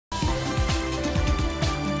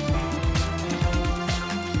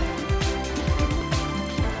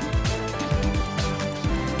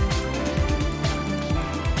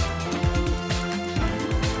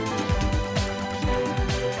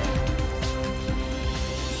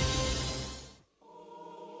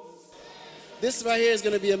This right here is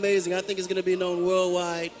going to be amazing. I think it's going to be known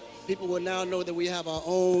worldwide. People will now know that we have our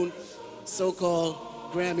own so-called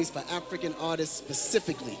Grammys for African artists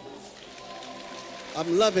specifically.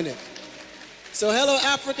 I'm loving it. So hello,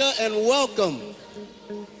 Africa, and welcome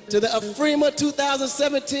to the Afrima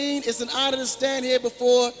 2017. It's an honor to stand here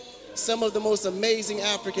before some of the most amazing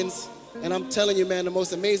Africans. And I'm telling you, man, the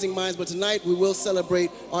most amazing minds. But tonight we will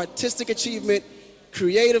celebrate artistic achievement,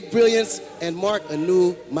 creative brilliance, and mark a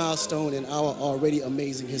new milestone in our already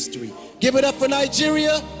amazing history. Give it up for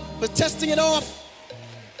Nigeria for testing it off.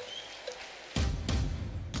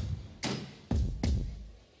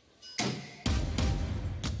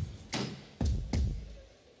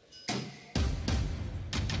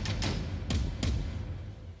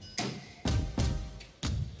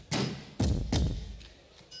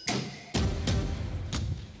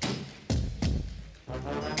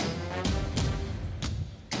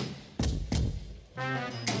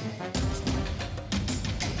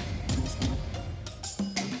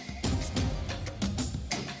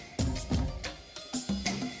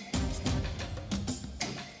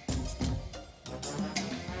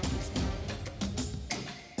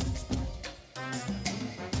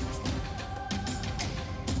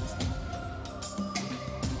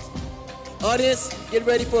 Audience, get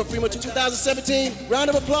ready for Afrima 2017. Round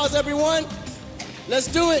of applause, everyone. Let's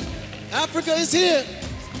do it. Africa is here.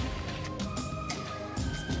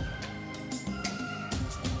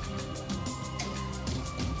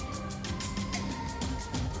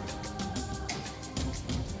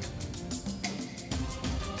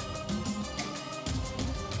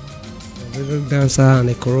 Rhythm dancer and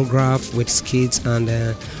a choreograph with skits, and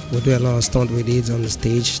we do a lot of stunt with it on the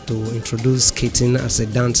stage to introduce skating as a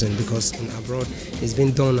dancing, because in abroad it's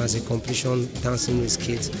been done as a competition, dancing with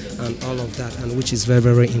skits and all of that, and which is very,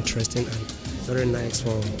 very interesting and very nice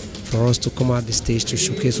for us to come out the stage to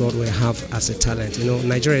showcase what we have as a talent. You know,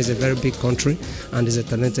 Nigeria is a very big country and is a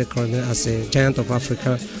talented country. As a giant of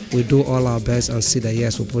Africa, we do all our best and see that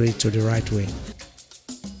yes, we put it to the right way.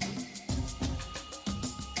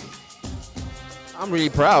 I'm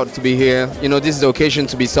really proud to be here. You know, this is the occasion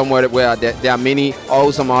to be somewhere where there are many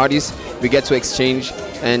awesome artists. We get to exchange,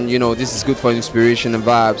 and you know, this is good for inspiration and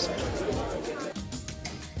vibes.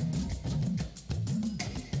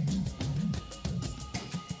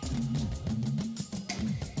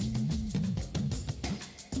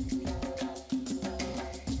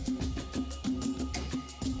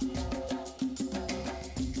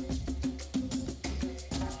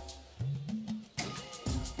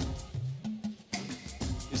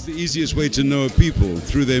 It's the easiest way to know a people,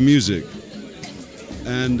 through their music.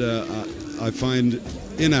 And I find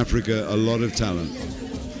in Africa a lot of talent.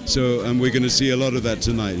 So, and we're going to see a lot of that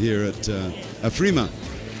tonight here at Afrima.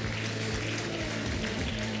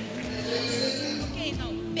 Okay,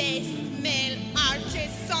 now, best male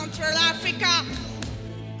artist, Central Africa.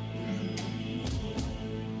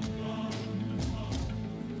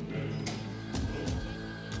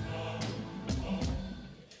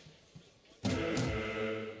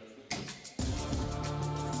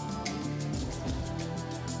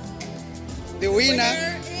 The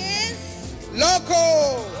winner is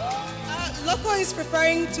Loco. Loco is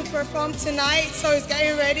preparing to perform tonight, so he's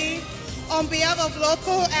getting ready. On behalf of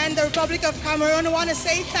Loco and the Republic of Cameroon, I want to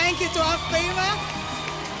say thank you to Afrima.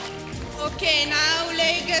 Okay, now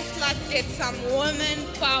Lagos, let's get some woman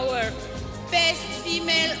power. Best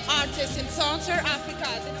female artist in Central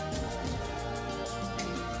Africa.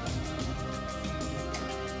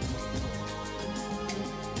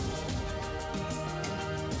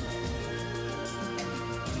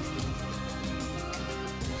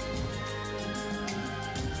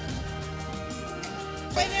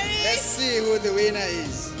 Let's see who the winner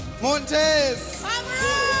is. Montes.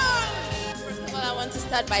 First of all, I want to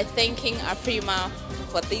start by thanking Afrima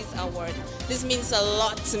for this award. This means a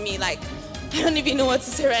lot to me. Like, I don't even know what to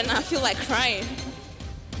say right now. I feel like crying.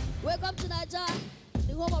 Welcome to Nigeria,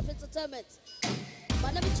 the home of entertainment.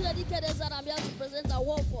 My name is Chinedu, and I'm here to present the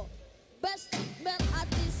award for Best Male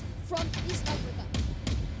Artist from East Africa.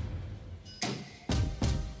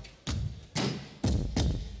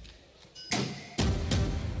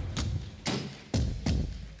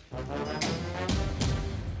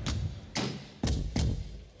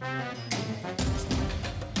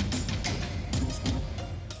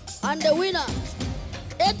 And the winner,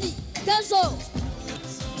 Eddie Kenzo.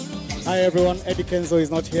 Hi everyone, Eddie Kenzo is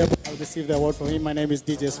not here, but I'll receive the award from him. My name is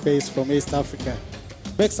DJ Space from East Africa.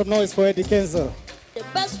 Make some noise for Eddie Kenzo. The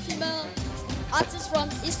best female artist from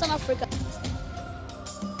Eastern Africa.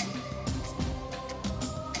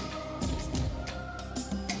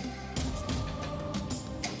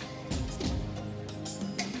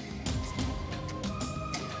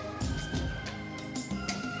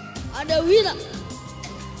 And the winner,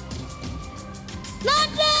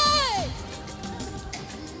 Nandi!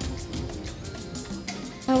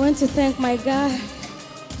 I want to thank my God.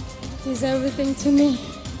 He's everything to me.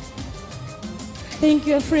 Thank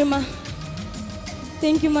you, Afrima.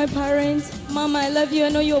 Thank you, my parents. Mama, I love you. I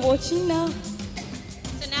know you're watching now.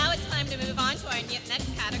 So now it's time to move on to our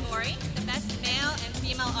next category, the best male and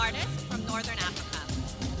female artist from Northern Africa.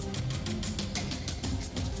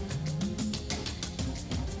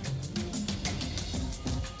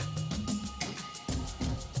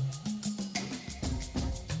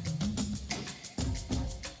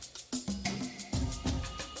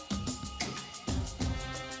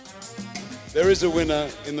 There is a winner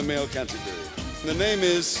in the male category. The name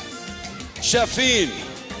is Shafin.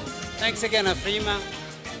 Thanks again, Afrima.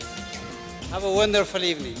 Have a wonderful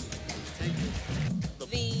evening.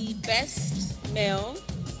 The best male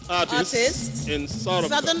artist in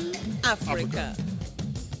Southern Africa.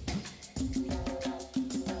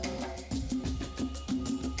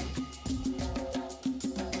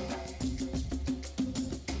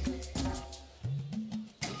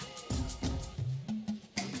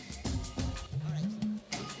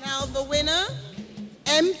 Now the winner,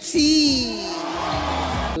 MT.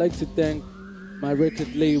 I'd like to thank my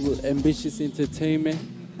record label, Ambitious Entertainment.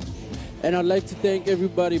 And I'd like to thank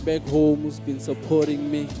everybody back home who's been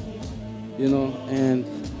supporting me, you know, and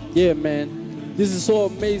yeah, man, this is so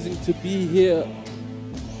amazing to be here.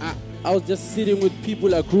 I was just sitting with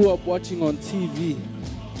people I grew up watching on TV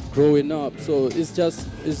growing up, so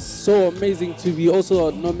it's so amazing to be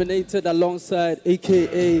also nominated alongside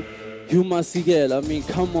AKA Huma Sigel. I mean,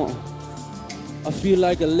 come on. I feel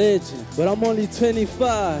like a legend, but I'm only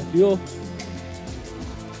 25, yo.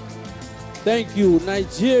 Thank you,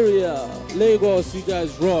 Nigeria, Lagos, you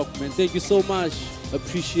guys rock, man. Thank you so much.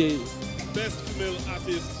 Appreciate it. Best female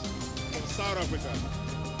artist from South Africa.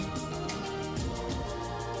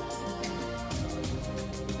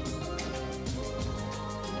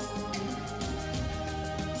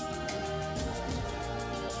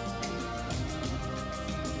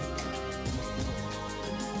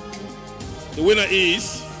 The winner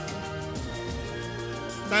is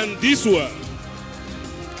Tandiswa.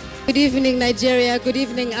 Good evening, Nigeria. Good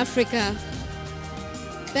evening, Africa.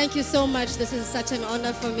 Thank you so much. This is such an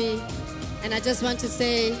honor for me. And I just want to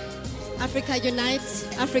say, Africa unite,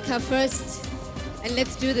 Africa first, and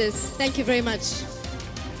let's do this. Thank you very much.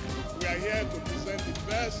 We are here to present the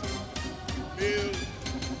best male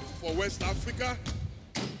for West Africa.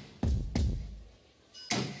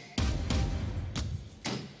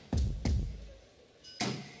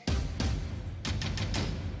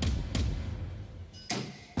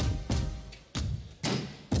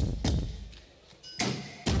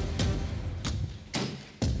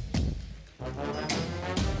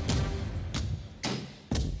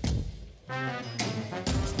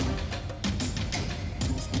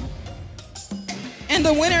 And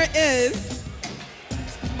the winner is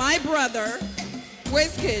my brother,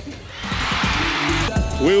 Wizkid.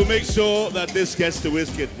 We'll make sure that this gets to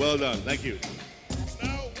Wizkid. Well done. Thank you.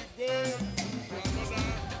 Now we go to another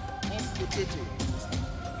hot potato.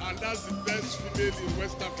 And that's the best female in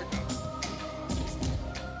West Africa.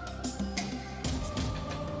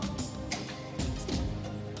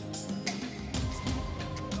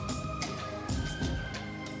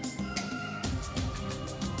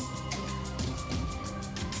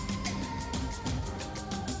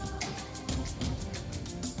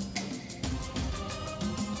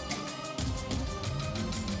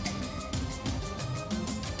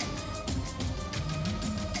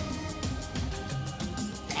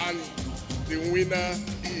 And the winner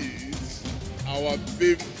is our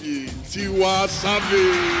baby, Tiwa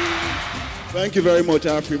Savage. Thank you very much,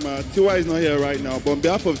 Afrima. Tiwa is not here right now, but on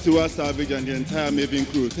behalf of Tiwa Savage and the entire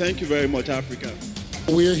Maven crew, thank you very much, Africa.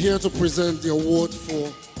 We are here to present the award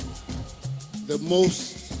for the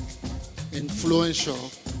most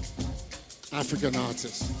influential African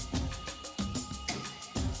artist.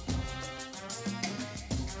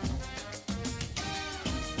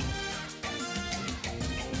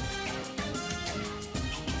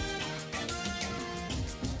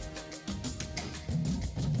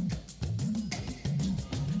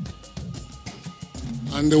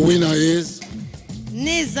 And the winner is?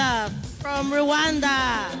 Niza from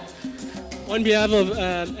Rwanda. On behalf of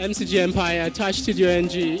MCG Empire, Touch Studio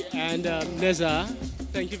NG, and Neza,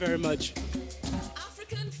 thank you very much.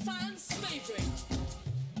 African fans' favorite.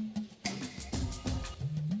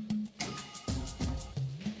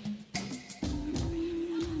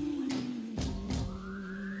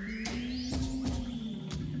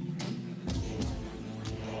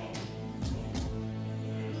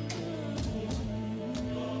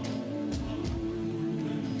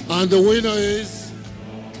 And the winner is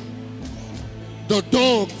The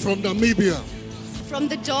Dog from Namibia. From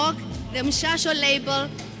The Dog, the Mshasho label,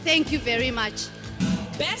 thank you very much.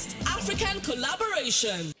 Best African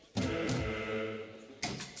collaboration.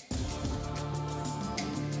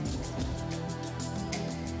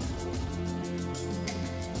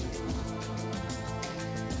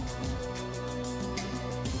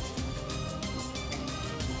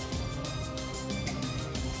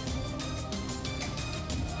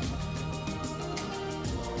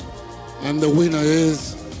 And the winner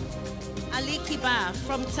is Ali Kiba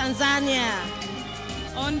from Tanzania.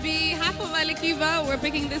 On behalf of Ali Kiba, we're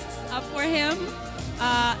picking this up for him.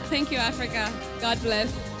 Thank you, Africa. God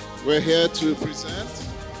bless. We're here to present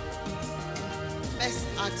Best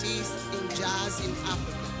Artist in Jazz in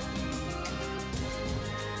Africa.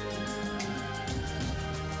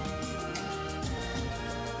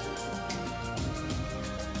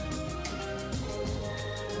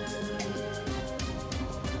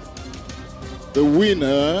 the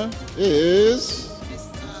winner is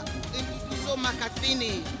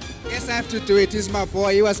Yes, I have to do it. He's my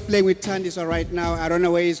boy. He was playing with Tandy, so right now I don't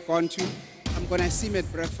know where he's gone to. I'm gonna see him at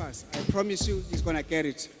breakfast. I promise you, he's gonna get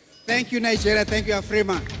it. Thank you, Nigeria. Thank you,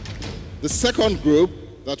 Afrima. the second group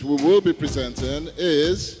that we will be presenting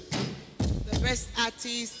is The best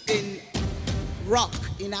artist in rock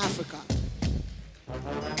in Africa.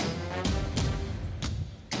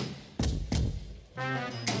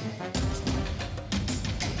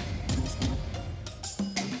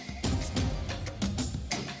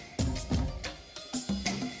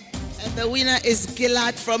 And the winner is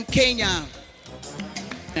Gillard from Kenya.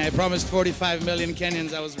 I promised 45 million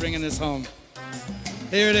Kenyans I was bringing this home.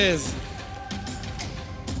 Here it is.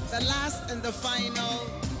 The last and the final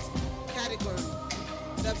category,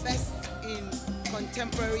 the best in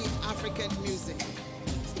contemporary African music.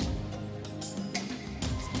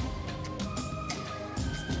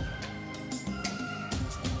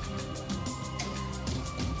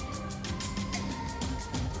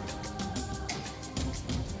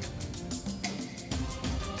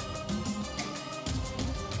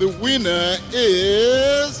 the winner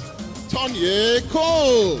is Tony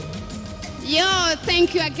Cole. Yo,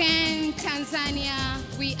 thank you again, Tanzania.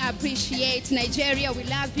 We appreciate Nigeria. We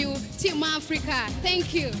love you. Team Africa,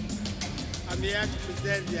 thank you. I'm here to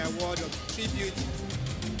present the award of tribute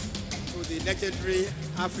to the legendary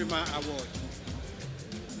Afrima Award.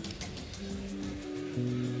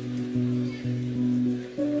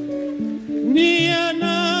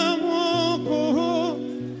 Niana moko,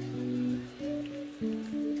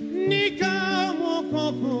 nika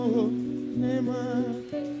moko nema.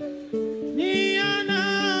 Niana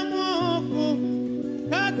moko,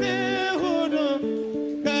 kate hodo,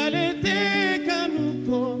 kalete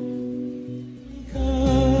kanuko.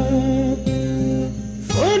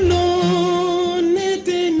 Fono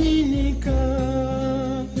nete ninika,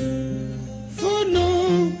 fono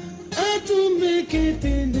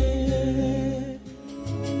atumeketene.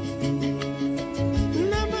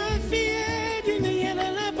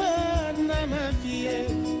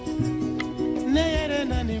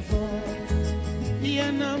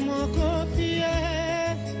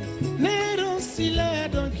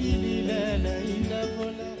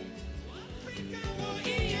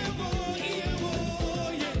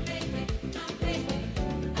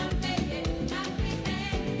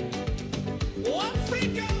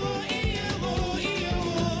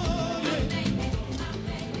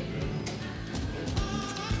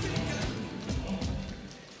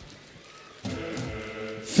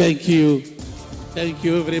 Thank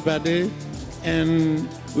you everybody, and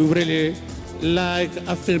we really like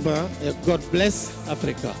Afrima. God bless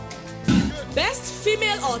Africa. Best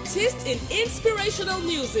female artist in inspirational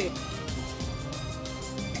music.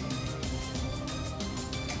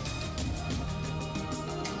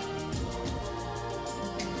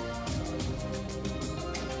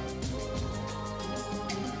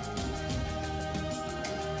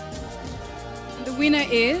 The winner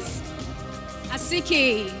is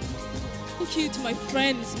Asiki. Thank you to my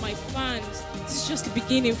friends, my fans. It's just the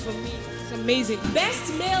beginning for me. It's amazing.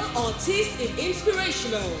 Best male artist in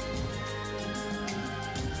inspirational.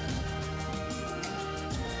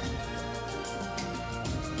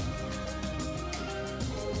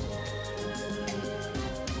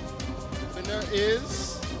 Winner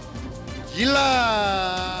is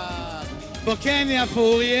Gila. For Kenya,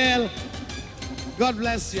 for Uriel. God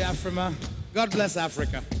bless you, Afrima. God bless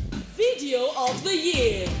Africa. Video of the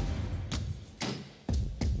year.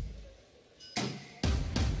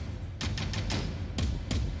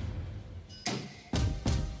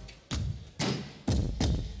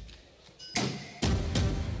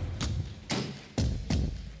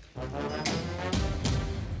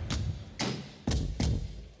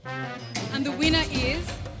 is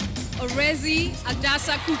Orezi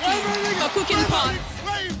Adasa Cooking for cooking pots.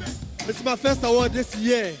 It's my first award this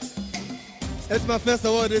year. It's my first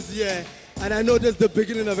award this year. And I know this is the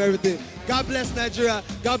beginning of everything. God bless Nigeria.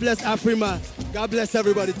 God bless Afrima. God bless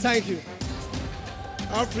everybody. Thank you.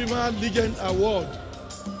 Afrima Legend Award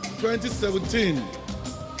 2017.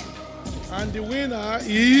 And the winner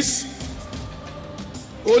is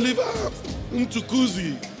Oliver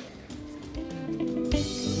Ntukuzi.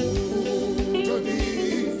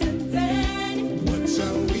 What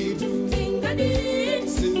shall we do?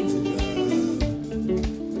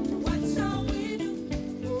 What shall we do?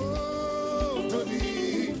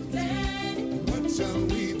 What shall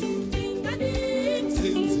we do?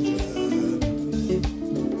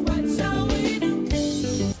 What shall we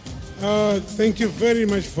do? Thank you very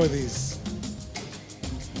much for this.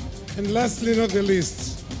 And lastly, not the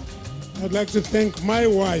least, I'd like to thank my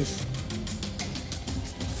wife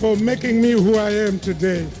for making me who I am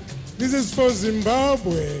today. This is for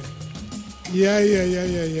Zimbabwe. Yeah.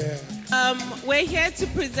 We're here to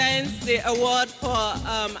present the award for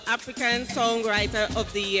African Songwriter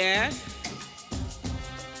of the Year.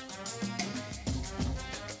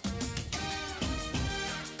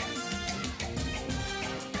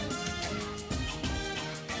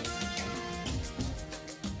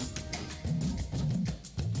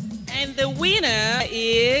 And the winner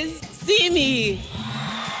is Simi.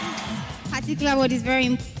 This particular award is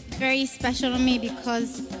very special to me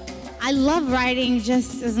because I love writing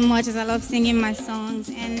just as much as I love singing my songs,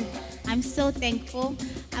 and I'm so thankful.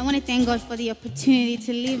 I want to thank God for the opportunity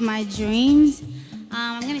to live my dreams.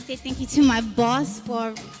 I'm going to say thank you to my boss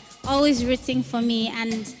for always rooting for me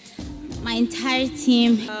and my entire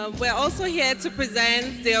team. We're also here to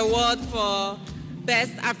present the award for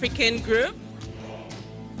Best African Group.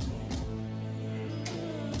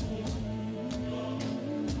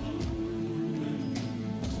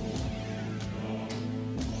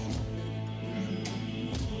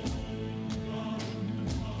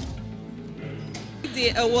 The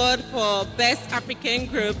award for Best African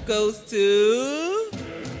Group goes to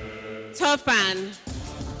Tofan.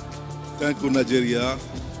 Thank you, Nigeria.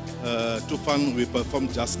 Tofan will perform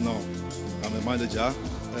just now. I'm a manager.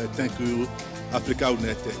 Thank you, Africa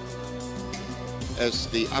United. As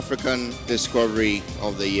the African Discovery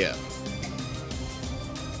of the Year.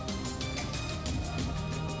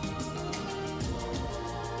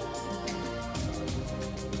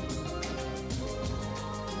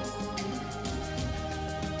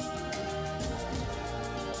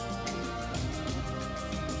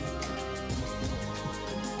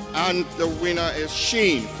 And the winner is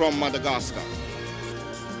Sheen from Madagascar.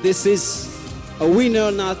 This is a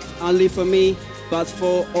winner not only for me, but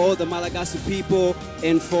for all the Malagasy people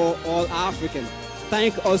and for all African.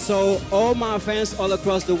 Thank also all my fans all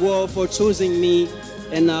across the world for choosing me,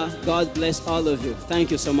 and God bless all of you.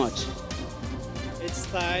 Thank you so much. It's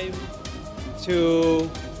time to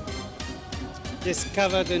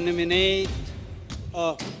discover the nominee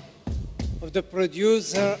of the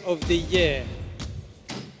Producer of the Year.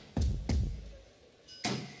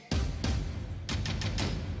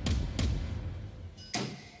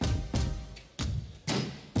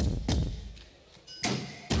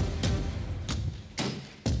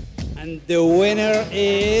 And the winner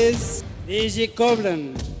is DJ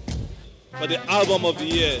Coblan. For the Album of the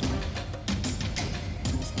Year.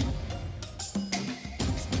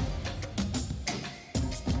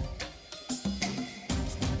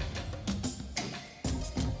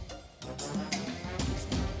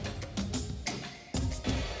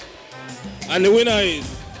 And the winner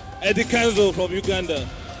is Eddie Kenzo from Uganda.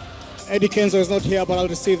 Eddie Kenzo is not here, but I'll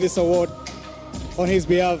receive this award on his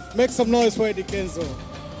behalf. Make some noise for Eddie Kenzo.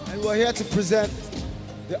 And we're here to present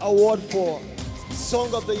the award for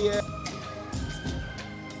Song of the Year.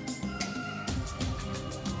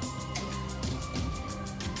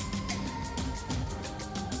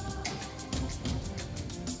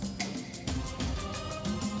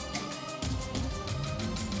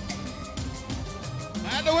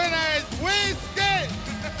 And the winner is Whiskey.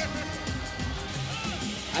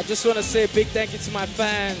 I just want to say a big thank you to my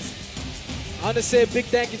fans. I want to say a big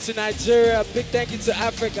thank you to Nigeria, a big thank you to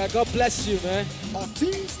Africa. God bless you, man.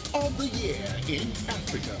 Artist of the Year in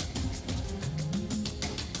Africa.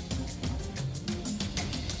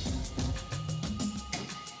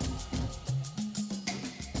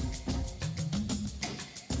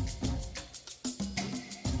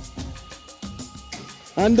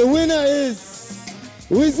 And the winner is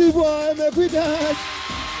Wizzy Boy Mequidas.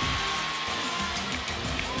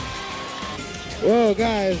 Whoa,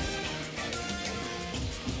 guys.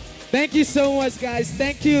 Thank you so much, guys.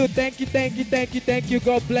 Thank you.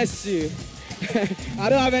 God bless you. I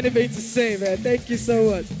don't have anything to say, man. Thank you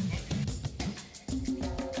so much.